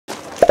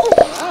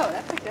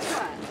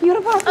You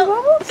wanna pop the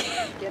bubbles?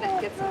 Get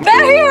it, get some.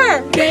 Back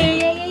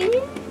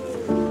here!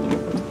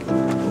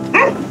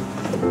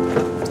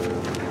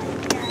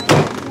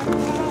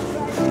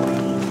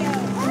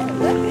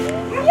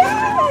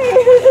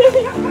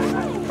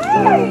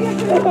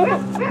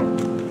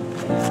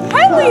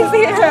 Riley's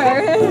here!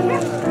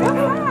 What's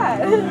that?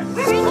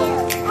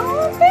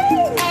 Oh,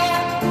 thanks!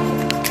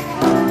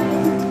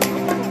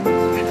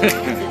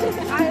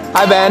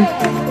 Hi, Ben.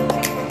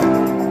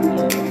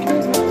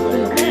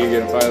 You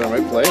gonna find the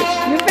right place?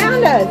 You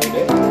found us!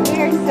 We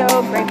are so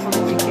grateful to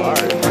be here.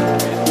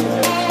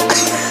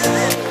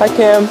 Hi,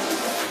 Cam.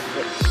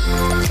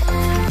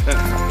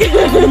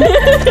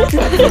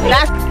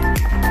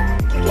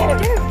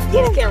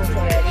 Get him!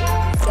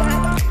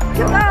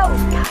 Go!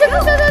 Go, go,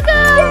 go, go!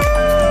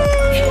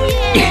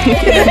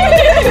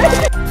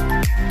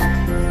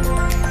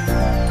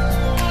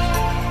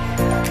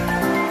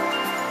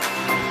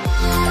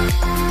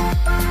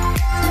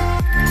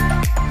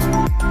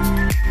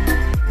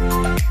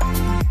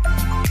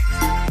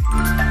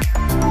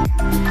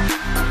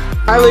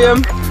 Hi, Liam.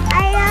 I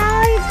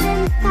always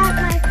didn't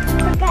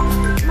forget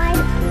my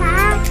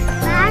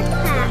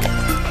backpack.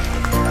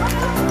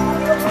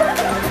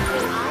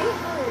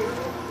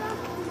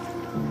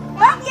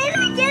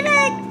 Get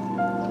it!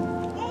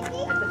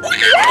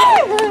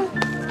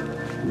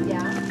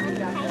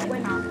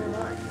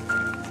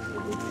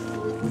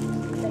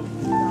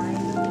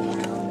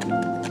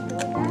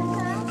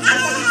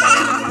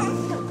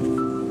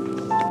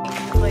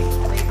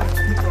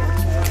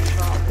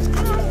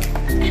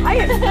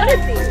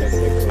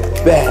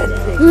 Ben.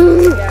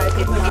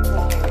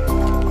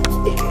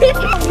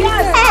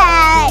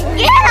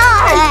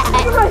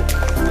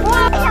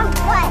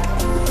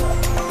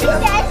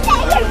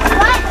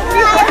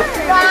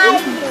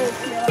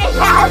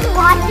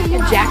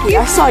 Jackie,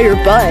 I saw your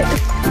butt.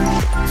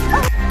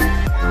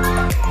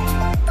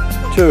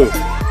 2.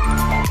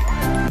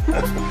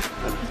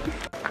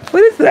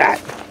 What is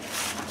that?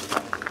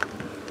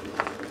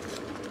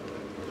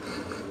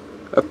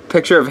 A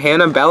picture of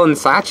Hannah, Belle, and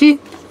Sachi?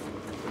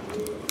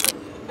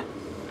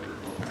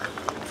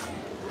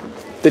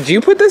 Did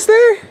you put this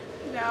there?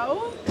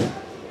 No.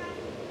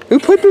 Who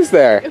put this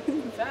there? It was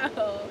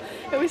Belle.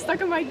 It was stuck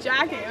in my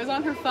jacket. It was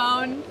on her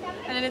phone,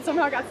 and then it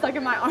somehow got stuck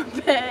in my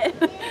armpit,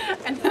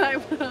 and then I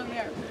put it on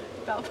there.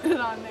 Belle put it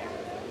on there.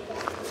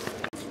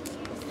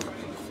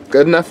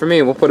 Good enough for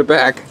me. We'll put it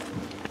back.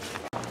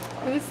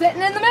 It was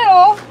sitting in the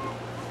middle.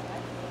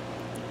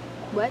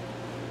 What?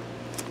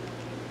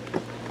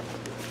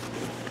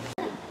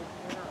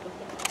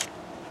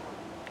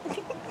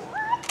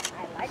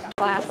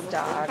 Class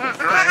dog.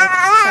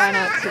 Try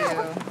not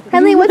to.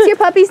 Henley, what's your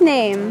puppy's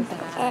name?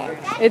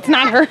 It's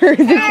not hers. Oh, it's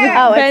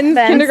Ben's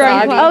kindergarten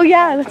dog. club. Oh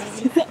yeah.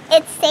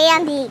 It's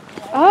Sandy.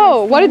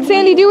 Oh, what did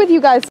Sandy do with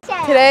you guys?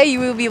 Today you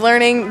will be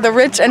learning the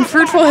rich and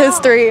fruitful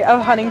history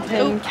of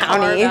Huntington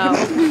County.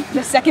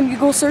 The second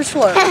Google search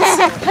works.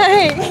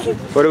 Hey,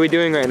 What are we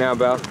doing right now,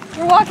 Belle?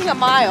 We're walking a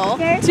mile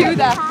to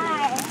the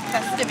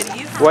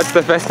festivities. What's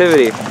the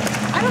festivity?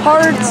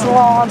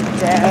 Hartslog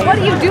Day. What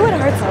do you do at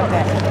Hartslog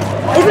Day?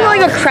 Isn't it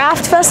like a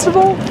craft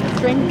festival?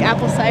 drink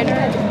apple cider.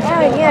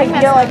 Yeah, you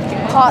get like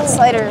hot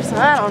ciders.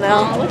 I don't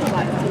know.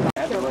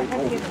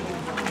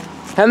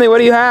 Henley, what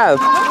do you have?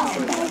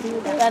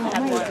 Ben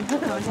had one.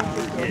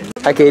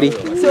 Hi, Katie.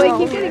 So I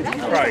keep getting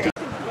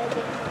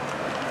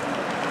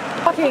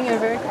Walking in a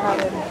very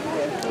crowded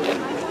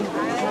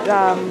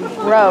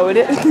road.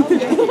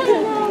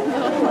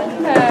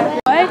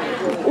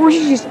 Or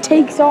she just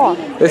takes off.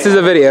 This is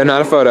a video,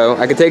 not a photo.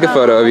 I could take a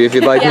photo of you if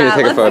you'd like me to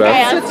take a photo.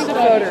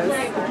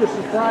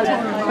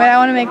 Wait, I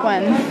want to make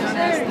one.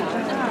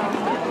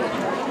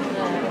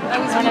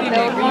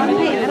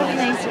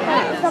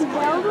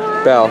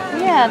 Belle,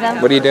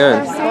 Yeah, what are you doing?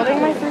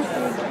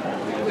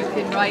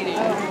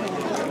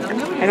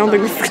 I don't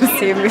think this is going to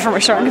save me from a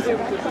shark.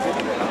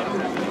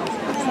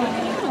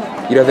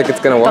 You don't think it's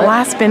gonna The what?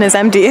 last bin is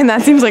empty, and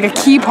that seems like a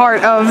key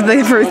part of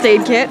the first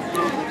aid kit.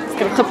 Just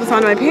gonna clip this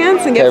onto my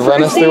pants and get Okay,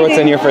 run us through what's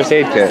in your first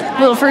aid kit.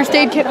 little first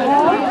aid kit.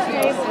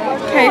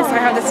 Okay, so I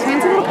have this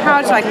fancy little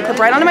pouch that I can clip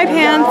right onto my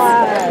pants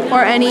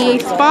or any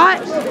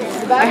spot.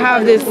 I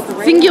have this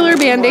singular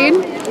band-aid.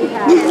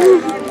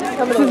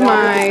 This is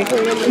my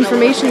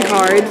information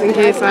cards in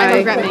case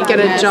I get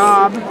a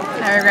job.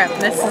 I regret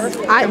this.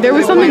 There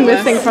was something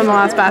missing from the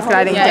last basket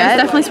I didn't Yeah, it's get.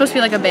 definitely supposed to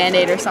be like a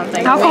band-aid or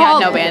something. Alcohol.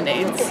 We had no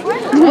band-aids.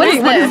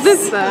 What is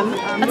this then?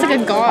 That's like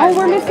a gauze. Oh,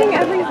 we're missing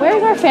every.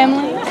 Where's our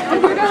family?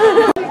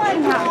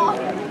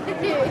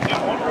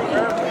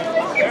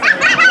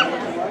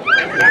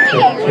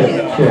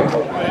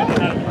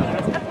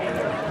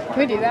 Can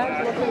we do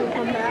that?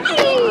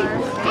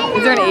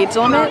 Is there an age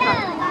limit?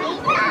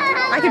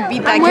 I could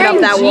beat that kid up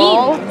that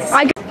wall.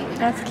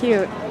 That's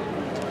cute.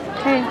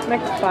 Okay,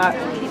 next spot.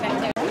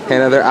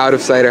 Hannah, they're out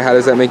of cider. How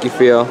does that make you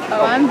feel?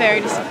 Oh, I'm very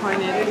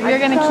disappointed. We're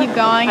gonna keep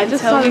going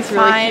until we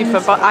find.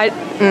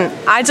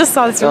 I just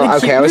saw this really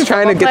cute. Okay, I was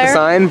trying to get the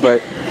sign,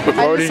 but what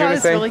I were just you saw gonna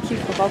this say? really cute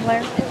football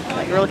player,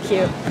 like real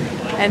cute.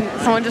 And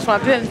someone just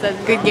walked in and said,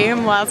 "Good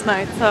game last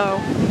night." So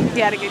He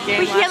had a good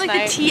game He had like the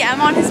TM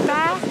on his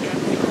back.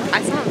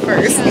 I saw him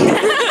first.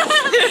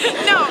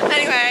 No,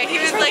 anyway, he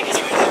was like...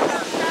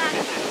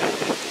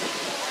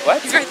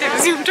 What? He's right there.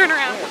 Zoom, turn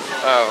around.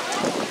 Oh.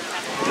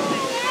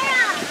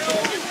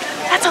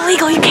 That's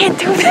illegal. You can't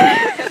do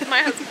that.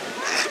 My husband.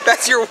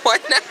 That's your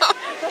what now?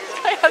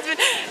 My husband.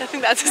 I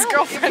think that's his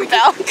girlfriend,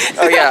 Belle.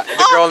 Oh yeah,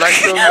 the girl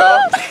next to him,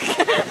 Belle.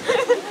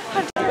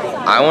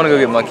 I want to go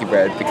get monkey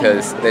bread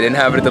because they didn't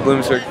have it at the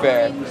Bloomsburg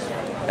Fair,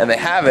 and they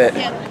have it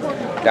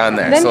down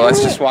there. So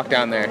let's just walk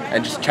down there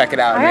and just check it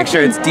out and make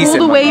sure it's decent.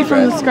 Pulled away monkey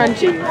from the bread.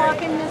 scrunchie.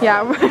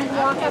 Yeah, we're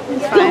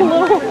a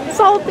little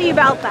salty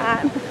about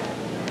that.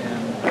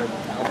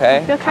 Okay.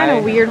 I feel kind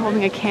of weird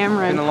holding a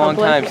camera It's in been a long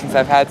public. time since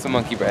I've had some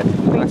monkey bread.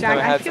 Last Jack, time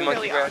I I had feel some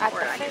monkey really bread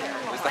awkward.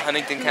 was the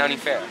Huntington County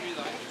Fair.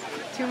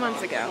 2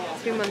 months ago.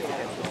 2 months ago.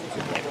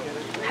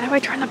 How do I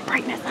turn the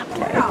brightness up?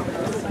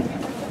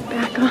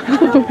 Back on.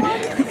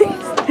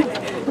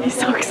 He's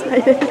so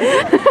excited.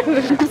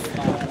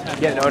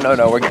 Yeah,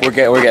 no, we're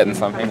getting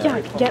some. Hang on.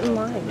 Yeah, get in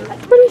line.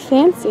 That's pretty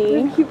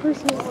fancy.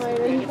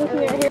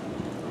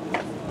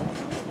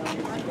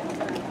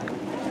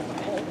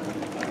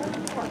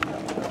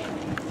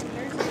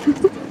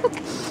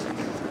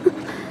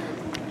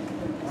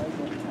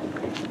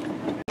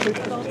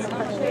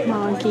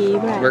 Monkey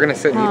bread. We're gonna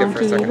sit and eat it for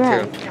a second too.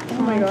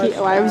 Oh my gosh.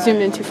 Oh, I was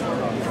zoomed in too far.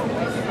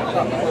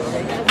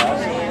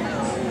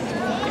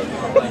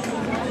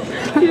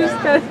 You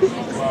just got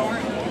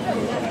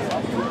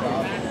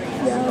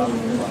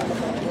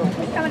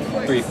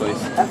 3,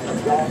 please.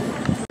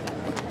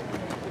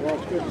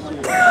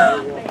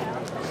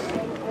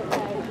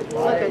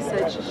 Like I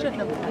said, she shouldn't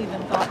have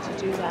even thought to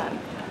do that.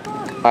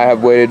 I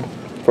have waited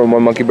for more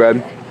monkey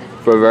bread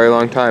for a very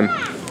long time,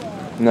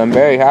 and I'm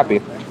very happy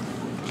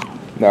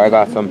that I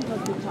got some.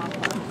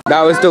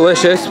 That was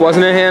delicious,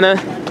 wasn't it, Hannah?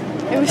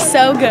 It was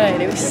so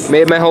good. It was.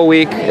 Made my whole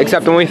week,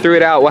 except when we threw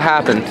it out, what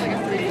happened?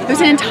 It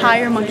was an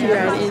entire monkey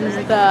bread in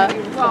the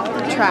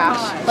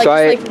trash.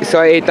 Like, So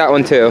I ate that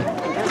one too.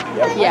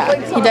 yeah,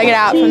 he dug it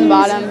out from the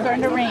bottom.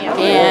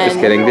 And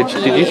Just kidding. Did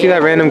you see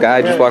that random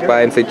guy just walk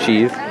by and say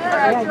cheese?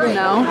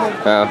 no.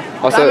 Oh.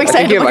 Also, I'm I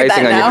excited think you to have look at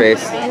icing on that your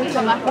face.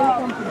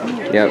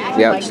 Yep.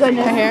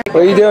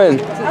 What are you doing?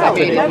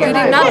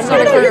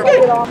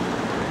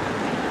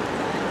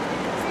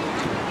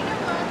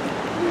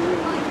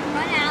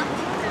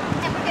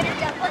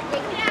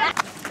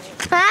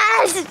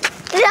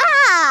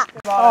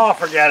 Oh,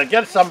 forget it.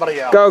 Get somebody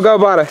else. Go,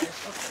 Bada.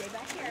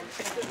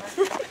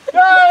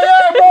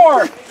 Yeah,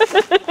 more.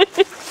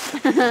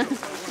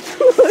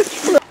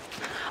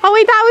 Oh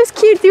wait, that was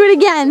cute. Do it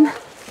again.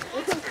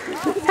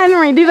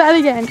 Henry, do that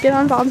again. Get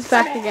on Bob's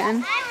back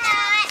again.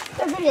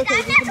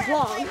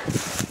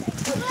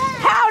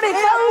 Howdy,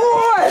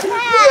 more.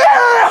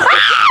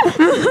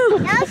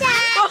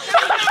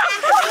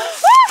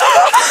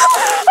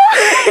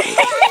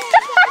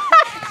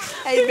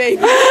 Hey,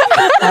 baby. What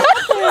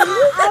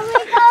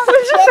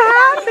just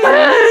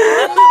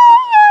happened? Oh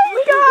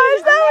my gosh,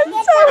 that was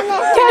so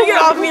Can you get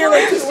off me or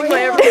like twisting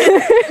my everything?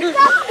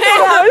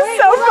 That was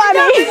so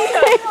funny.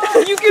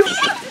 You can.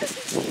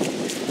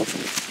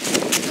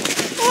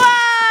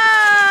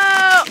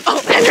 Whoa! Oh,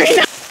 Henry,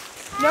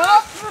 no.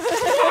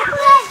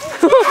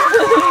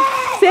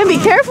 Sam, be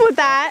careful with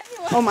that.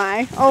 Oh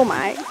my. Oh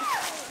my.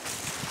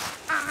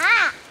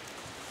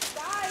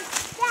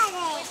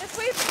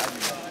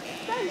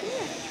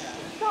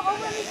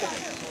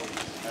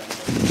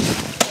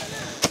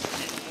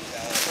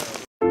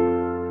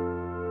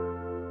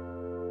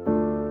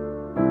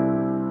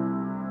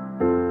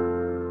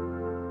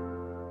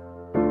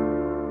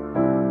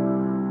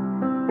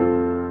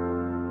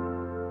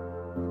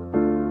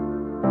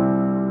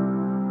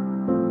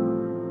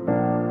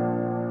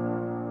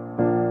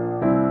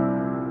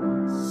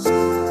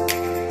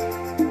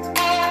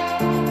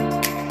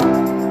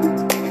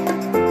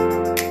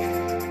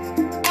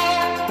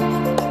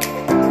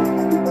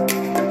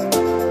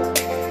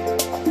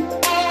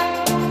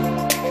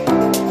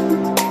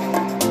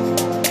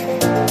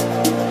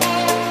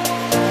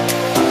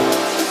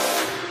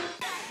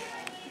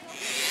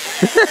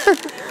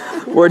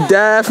 We're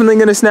definitely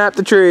gonna snap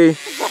the tree.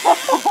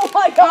 Oh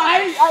my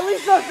god, at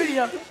least that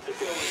video.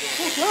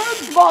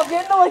 Bob,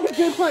 get into like a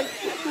good place.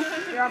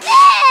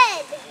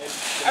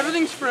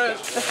 Everything's fresh.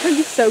 That's gonna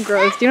be so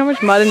gross. Do you know how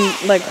much mud and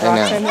like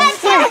rocks are in there?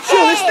 So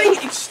this thing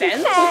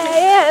extends?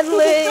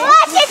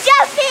 Watch it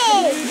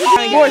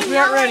jumping! Boys, we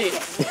aren't ready.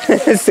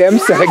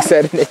 Sam's so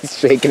excited and he's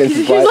shaking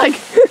his butt. Like,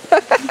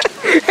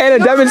 Hannah,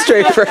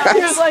 demonstrate for us.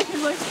 he's like,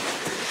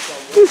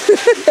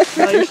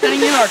 no, you're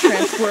standing in our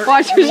transport.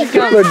 Watch where she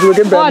comes. Look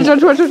at Ben. Watch.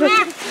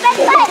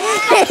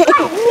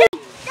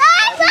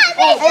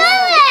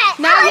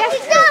 Not yet.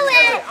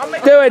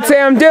 Do it,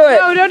 Sam, do it.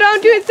 No,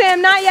 don't do it,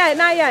 Sam. Not yet.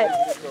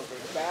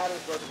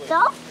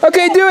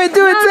 Okay, do it, Sam,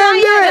 do it.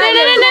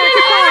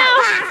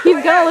 No.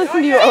 He's gonna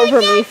listen to you over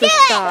me, so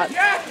stop.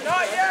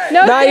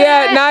 No, Not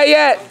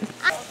yet.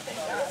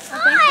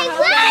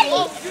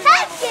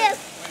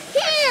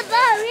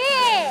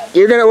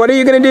 What are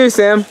you gonna do,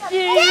 Sam?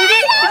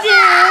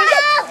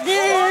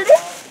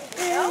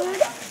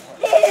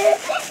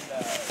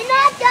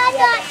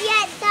 not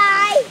yet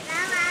die.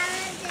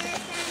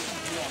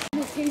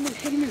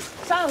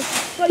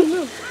 Silas, buddy,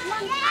 move.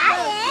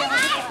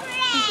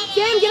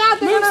 Sam, get out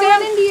there. Move,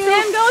 Sam.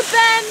 Sam, go with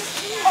Ben.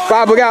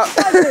 Bob, look out.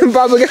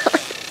 Bob, look out.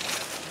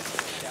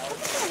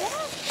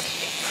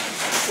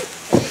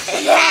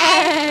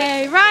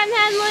 Hey, run,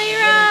 Henley,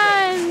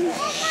 run.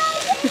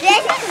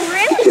 This is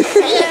really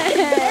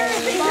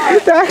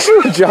good. The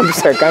actual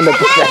jumps are kind of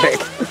pathetic.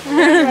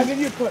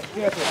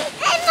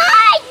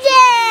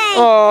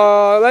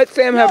 Oh, let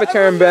Sam have a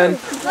turn, Ben.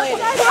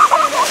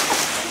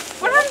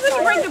 What happens when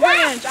you break the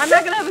branch? I'm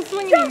not going to have a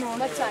swing anymore.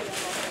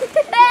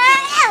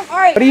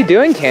 What are you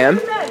doing, Cam?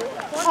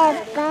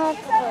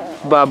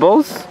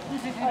 Bubbles?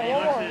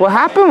 What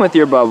happened with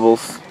your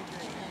bubbles?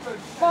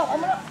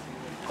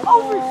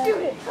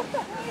 Overshoot it.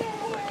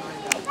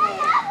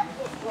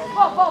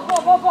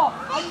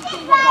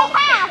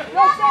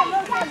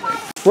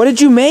 What did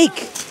you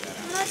make?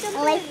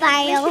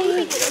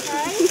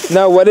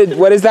 No, what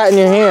is that in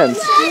your hands?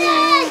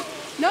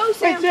 No,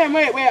 Sam. Wait, Sam,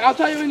 wait, I'll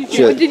tell you when you do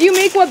Shit. Did you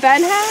make what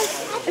Ben has?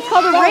 It's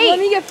called a rate. Let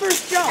me get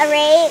first jump. A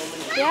rate?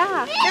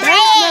 Yeah.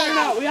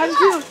 No, we have to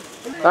do.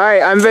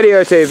 Alright, I'm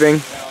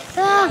videotaping.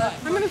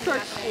 I'm going to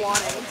start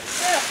squatting.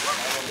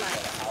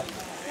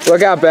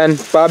 Look out, Ben.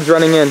 Bob's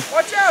running in.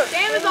 Watch out.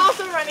 Sam is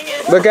also running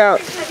in. Look out.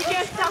 You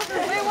can't stop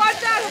him. Wait,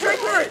 watch out.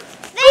 Hurt.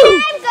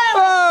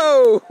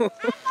 Oh!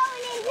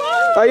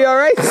 Are you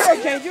alright?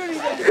 Okay, do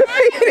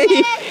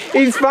anything.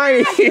 He's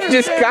fine. He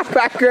just got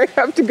back right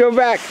up to go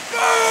back.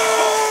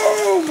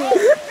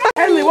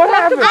 Henley, what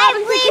happened? I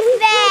believe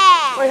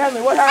that. Wait,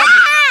 Henley, what happened?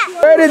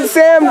 Where did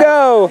Sam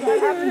go?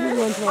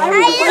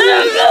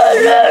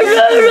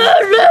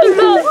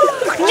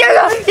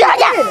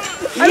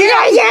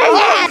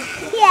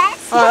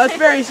 Yes. Oh, let's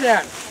bury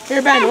Sam.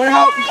 Here, Ben, you want to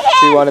help?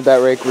 She wanted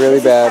that rake really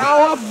bad.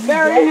 I'll help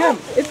bury him.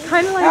 It's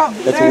kind of like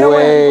That's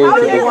way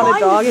too they big. want a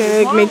dog and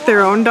they make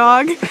their own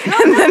dog, and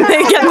then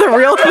they get the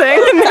real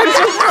thing, and they're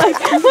just like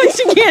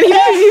she can't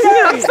even use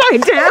it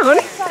upside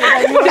down.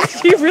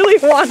 She really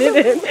wanted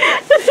it.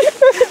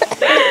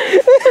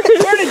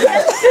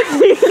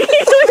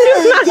 She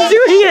was not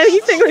doing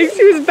anything. Like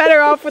she was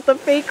better off with the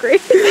fake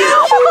rake.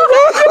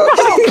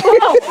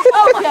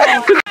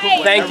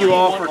 Thank you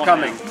all for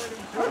coming.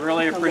 I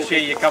really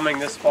appreciate you coming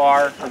this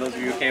far, for those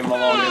of you who came a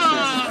long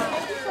distance.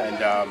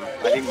 And I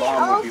think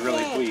Mom would be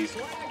really pleased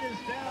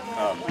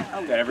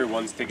that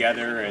everyone's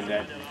together and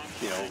that,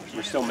 you know,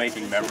 we're still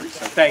making memories.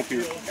 So thank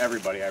you,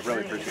 everybody. I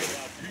really appreciate it.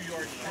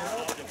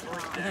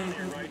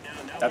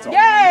 That's all.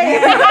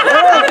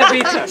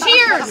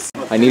 Cheers!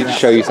 I need to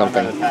show you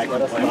something.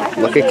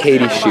 Look at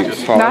Katie's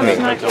shoes. Follow me.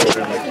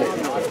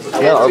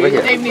 No, over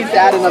here. Dave needs to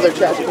add another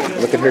chest.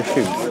 Look at her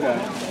shoes.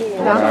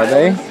 What are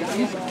they?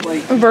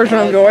 A version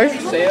of yours.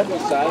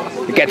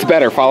 It gets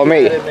better. Follow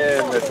me. Look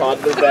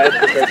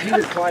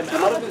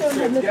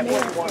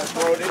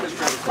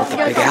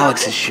at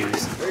Alex's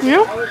shoes.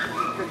 Yeah.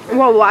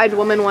 Well, Wise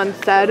Woman once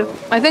said,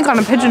 I think on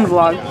a pigeon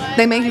vlog,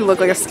 they make you look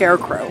like a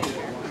scarecrow.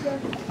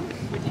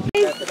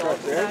 We eat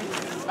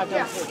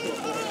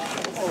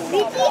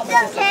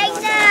some cake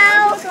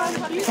now.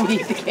 We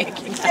eat the cake.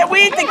 Yeah, we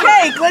eat the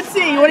cake. Let's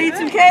see. You want to eat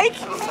some cake?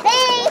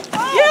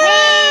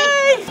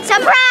 Yay!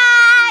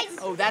 Surprise!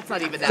 Oh, that's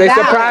not even that. Say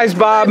surprise,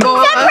 Bob.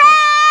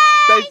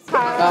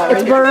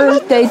 It's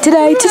birthday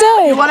today.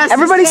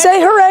 Everybody say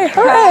hooray,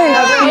 hooray.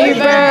 Happy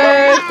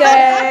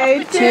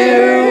birthday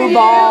to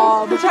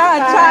Bob.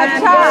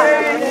 Cha-cha-cha.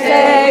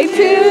 Birthday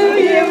to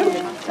you.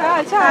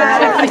 Cha-cha-cha.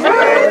 Happy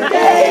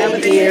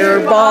birthday, dear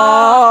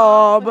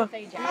Bob.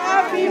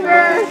 Happy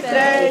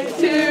birthday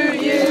to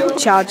you.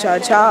 Cha cha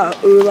cha,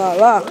 ooh la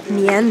la,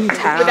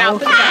 mientao.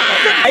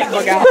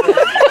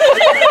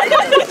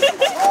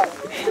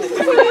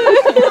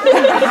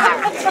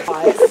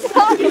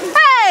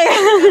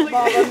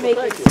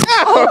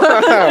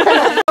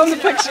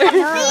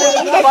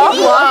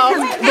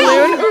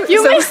 You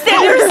missed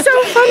it. You're so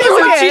funny.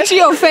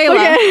 Chichio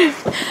Fela.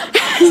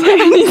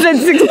 He said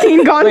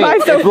 16 gone by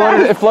so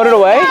fast. It floated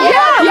away?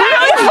 Yeah,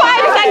 like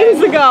 5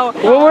 seconds ago.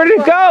 Well, where did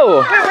it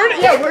go?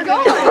 We're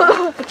going.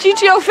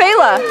 Chichio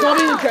Fela.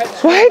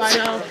 What?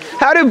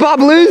 How did Bob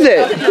lose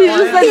it? He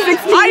just said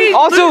 16.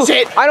 Also,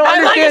 I don't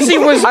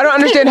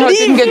understand how it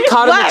didn't get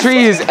caught in the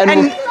trees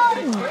and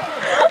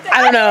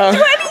I don't know.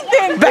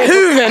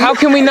 Behoovin'. How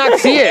can we not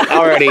see it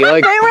already?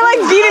 Like, They were like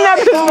beating up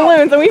the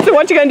balloons, and we said,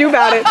 "What you gonna do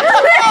about it?"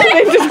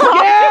 They just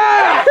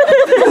yeah!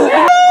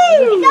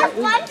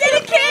 Get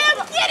it, Kim!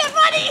 Get it,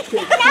 buddy!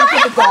 Now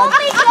it's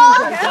only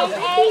goes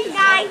 8,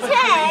 9,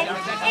 10.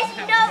 It's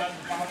no...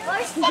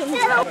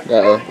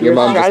 Uh-oh, your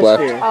mom just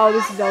left. Oh,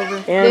 this is over.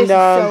 And This is so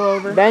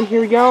over. Ben,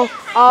 here we go.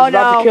 Oh He's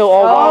about no! to kill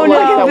all Oh the no!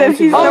 wildlife Look that at this.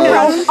 He's went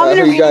so to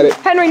proud. You got it.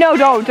 Henry, no,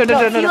 don't.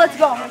 Let's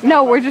go.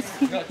 No, we're just.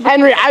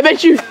 Henry, I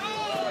bet you...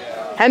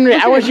 Henry,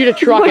 I want you to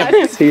truck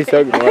him. He's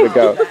so gonna let it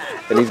go.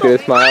 And he's gonna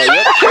smile.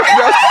 Yep.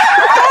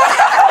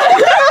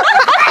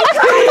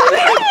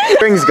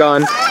 Ring's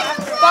gone.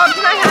 Bob,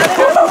 can I have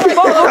it?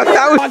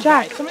 That was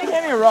Jack, somebody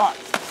hand me a rock.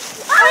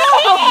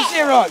 Oh, You see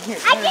a rock. Here.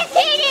 I can see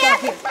it at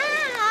the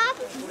top.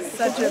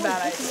 such a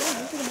bad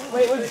idea.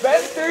 Wait, was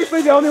Ben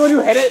seriously the only one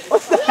who hit it?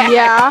 What's that?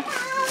 Yeah.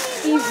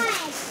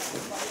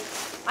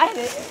 I hit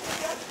it.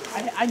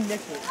 I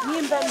nicked it. Me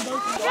and Ben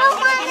both.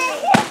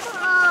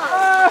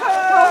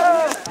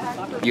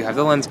 You have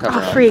the lens cover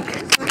on. Freak.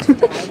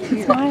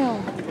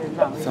 Smile.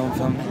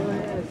 Film.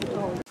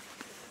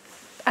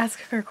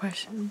 Ask her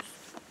questions.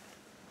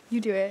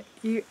 You do it.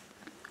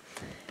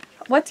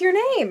 What's your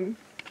name?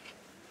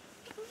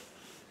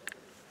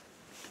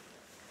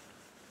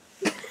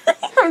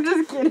 I'm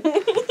just kidding.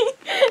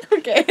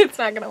 Okay, it's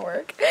not gonna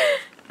work.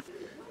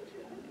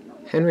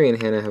 Henry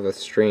and Hannah have a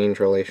strange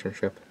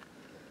relationship.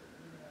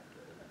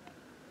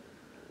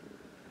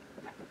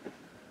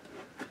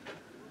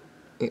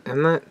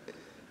 I'm not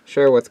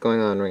sure what's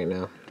going on right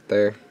now.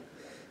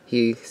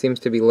 He seems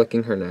to be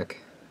licking her neck.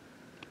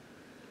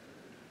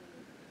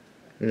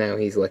 Now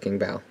he's licking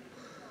Belle.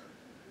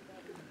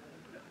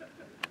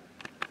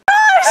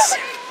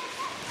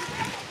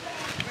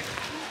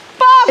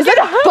 Is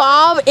that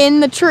Bob in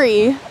the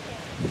tree?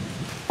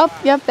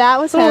 Oh, yep, that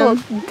was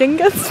him.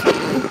 Dingus.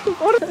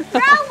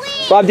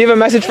 Bob, do you have a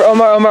message for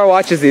Omar? Omar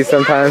watches these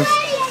sometimes.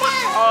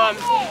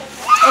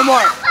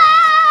 Omar,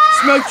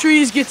 smoke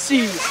trees, get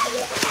seeds.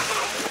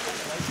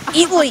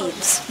 Eat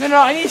leaves. No,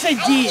 I need to say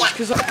D's,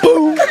 because...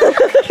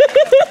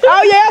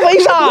 Oh yeah,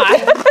 Lisa!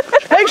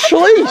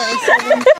 Actually!